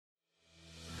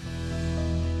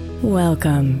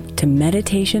Welcome to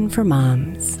Meditation for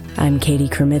Moms. I'm Katie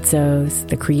Kremitzos,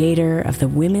 the creator of the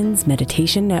Women's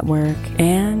Meditation Network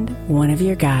and one of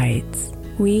your guides.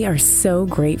 We are so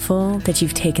grateful that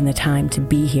you've taken the time to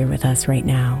be here with us right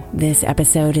now. This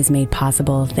episode is made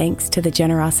possible thanks to the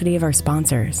generosity of our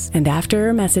sponsors. And after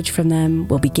a message from them,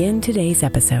 we'll begin today's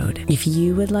episode. If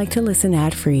you would like to listen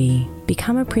ad-free,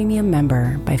 become a premium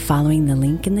member by following the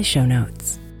link in the show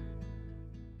notes.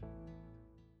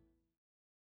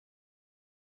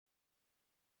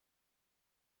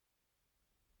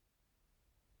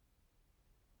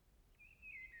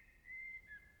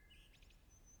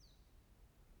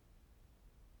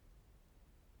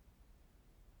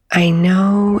 I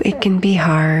know it can be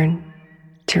hard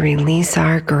to release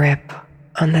our grip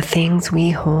on the things we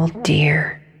hold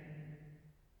dear.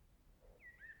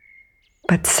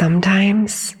 But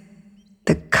sometimes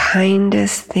the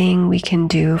kindest thing we can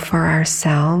do for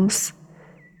ourselves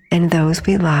and those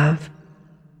we love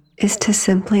is to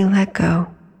simply let go.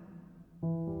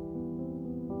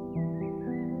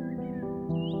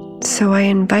 So I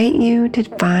invite you to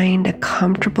find a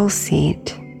comfortable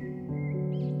seat.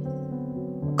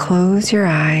 Close your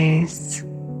eyes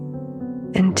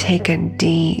and take a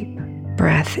deep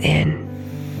breath in.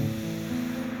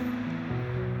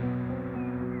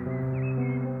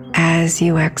 As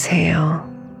you exhale,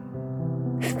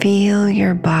 feel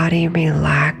your body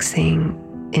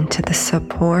relaxing into the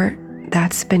support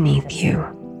that's beneath you.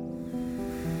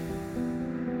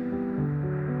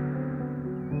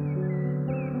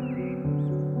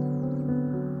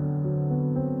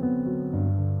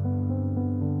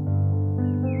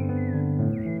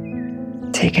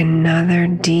 Take another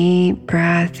deep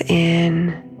breath in.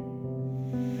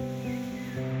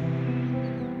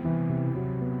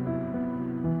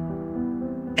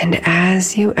 And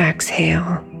as you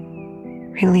exhale,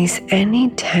 release any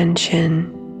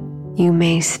tension you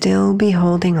may still be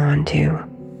holding on to.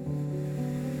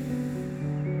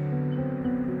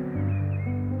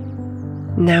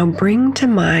 Now bring to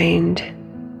mind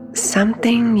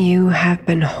something you have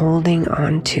been holding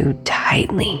on to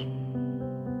tightly.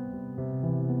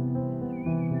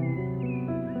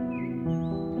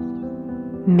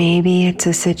 Maybe it's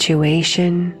a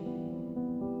situation,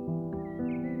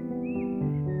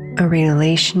 a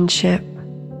relationship,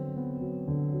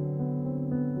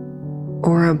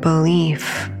 or a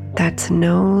belief that's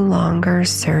no longer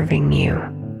serving you.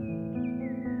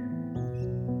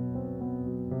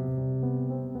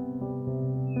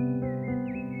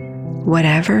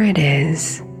 Whatever it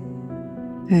is,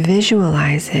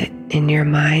 visualize it in your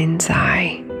mind's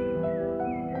eye.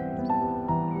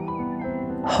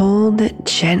 Hold it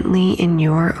gently in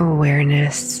your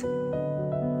awareness,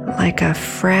 like a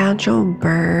fragile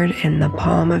bird in the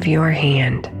palm of your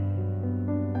hand.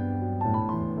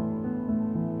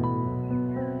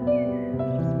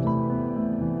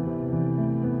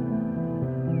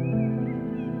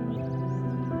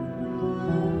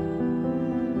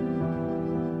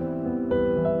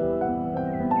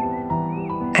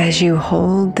 As you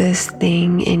hold this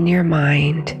thing in your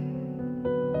mind,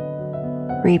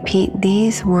 repeat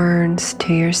these words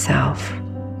to yourself.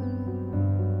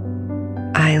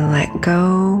 I let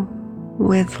go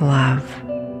with love.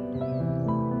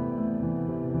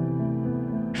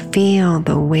 Feel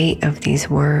the weight of these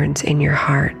words in your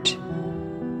heart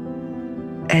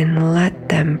and let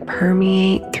them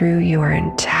permeate through your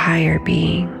entire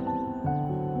being.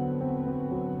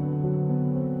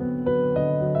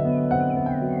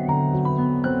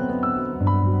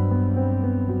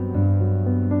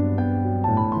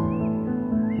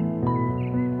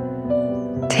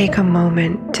 Take a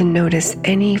moment to notice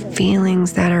any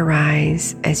feelings that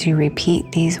arise as you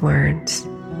repeat these words.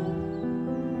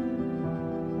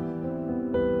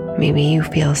 Maybe you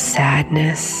feel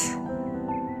sadness,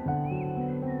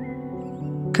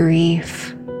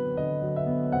 grief,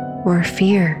 or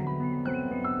fear.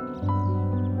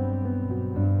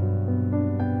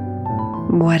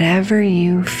 Whatever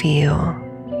you feel,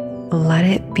 let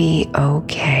it be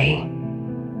okay.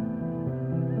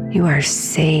 You are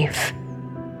safe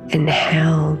and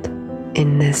held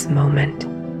in this moment.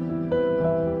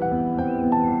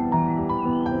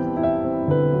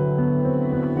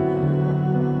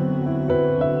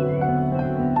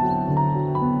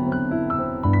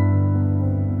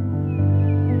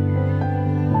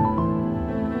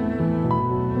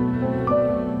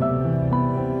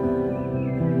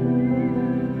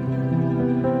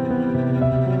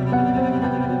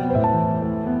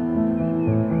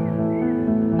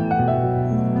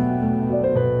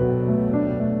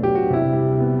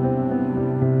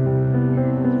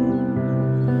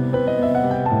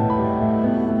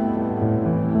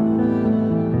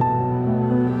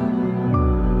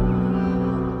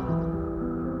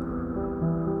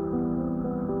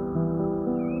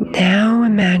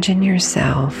 imagine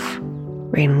yourself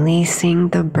releasing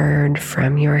the bird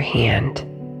from your hand.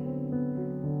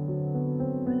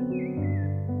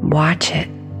 Watch it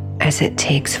as it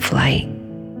takes flight,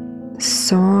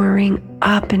 soaring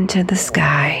up into the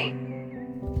sky.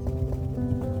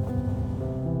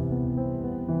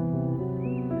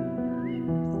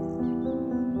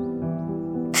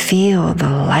 Feel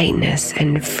the lightness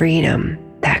and freedom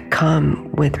that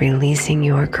come with releasing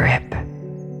your grip.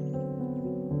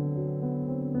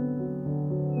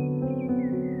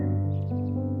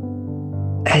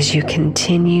 As you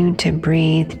continue to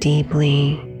breathe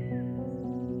deeply,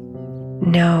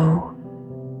 know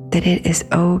that it is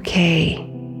okay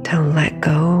to let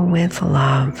go with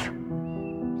love.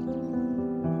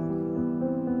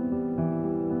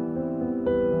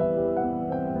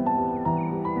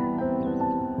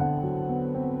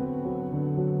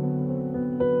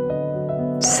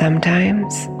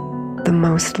 Sometimes the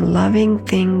most loving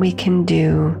thing we can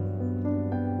do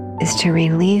is to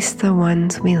release the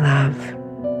ones we love.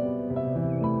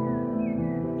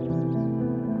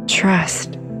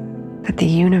 Trust that the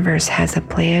universe has a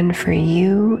plan for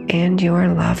you and your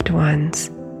loved ones,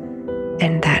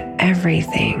 and that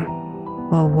everything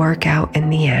will work out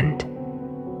in the end.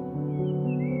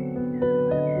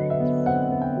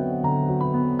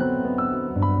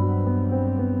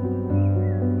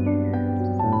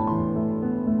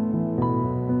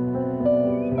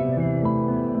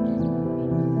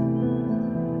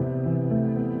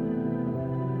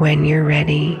 When you're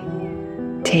ready,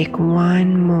 take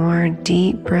one more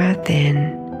deep breath in,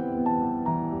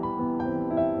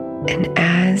 and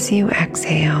as you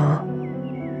exhale,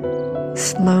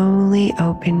 slowly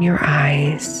open your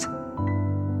eyes.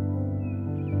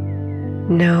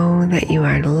 Know that you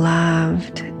are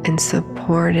loved and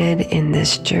supported in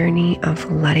this journey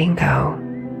of letting go.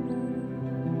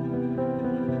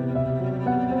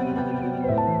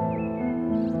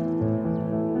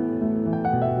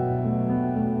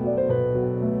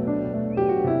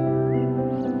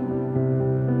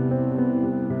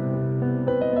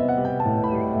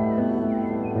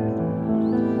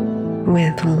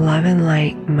 With love and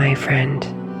light, my friend.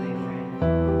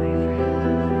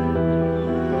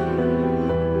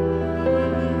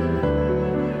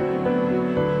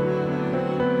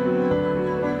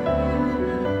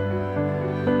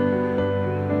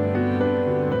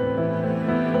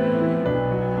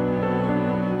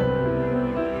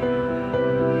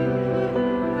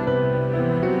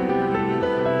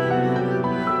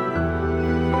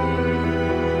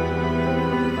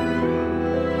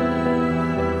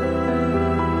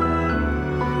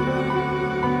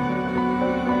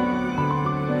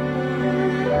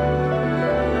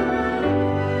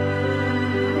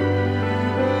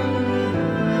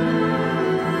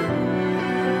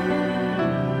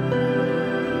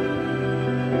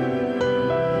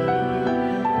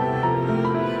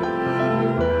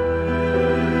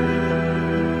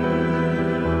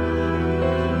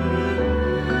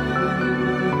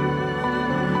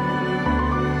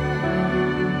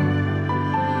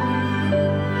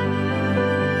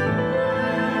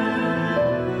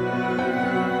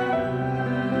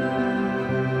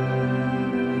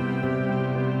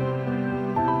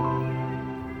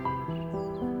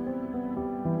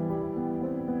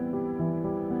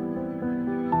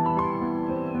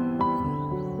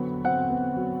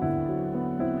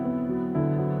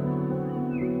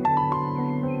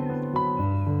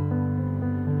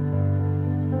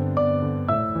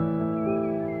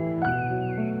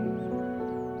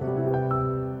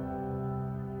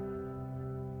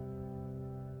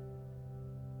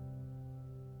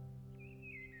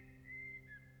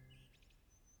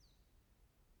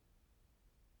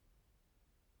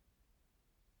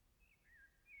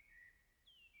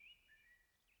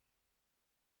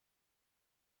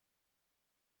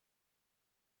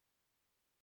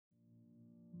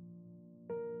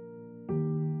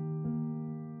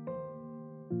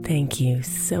 Thank you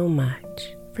so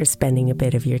much for spending a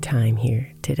bit of your time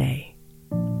here today.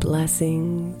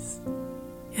 Blessings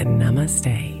and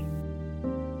namaste.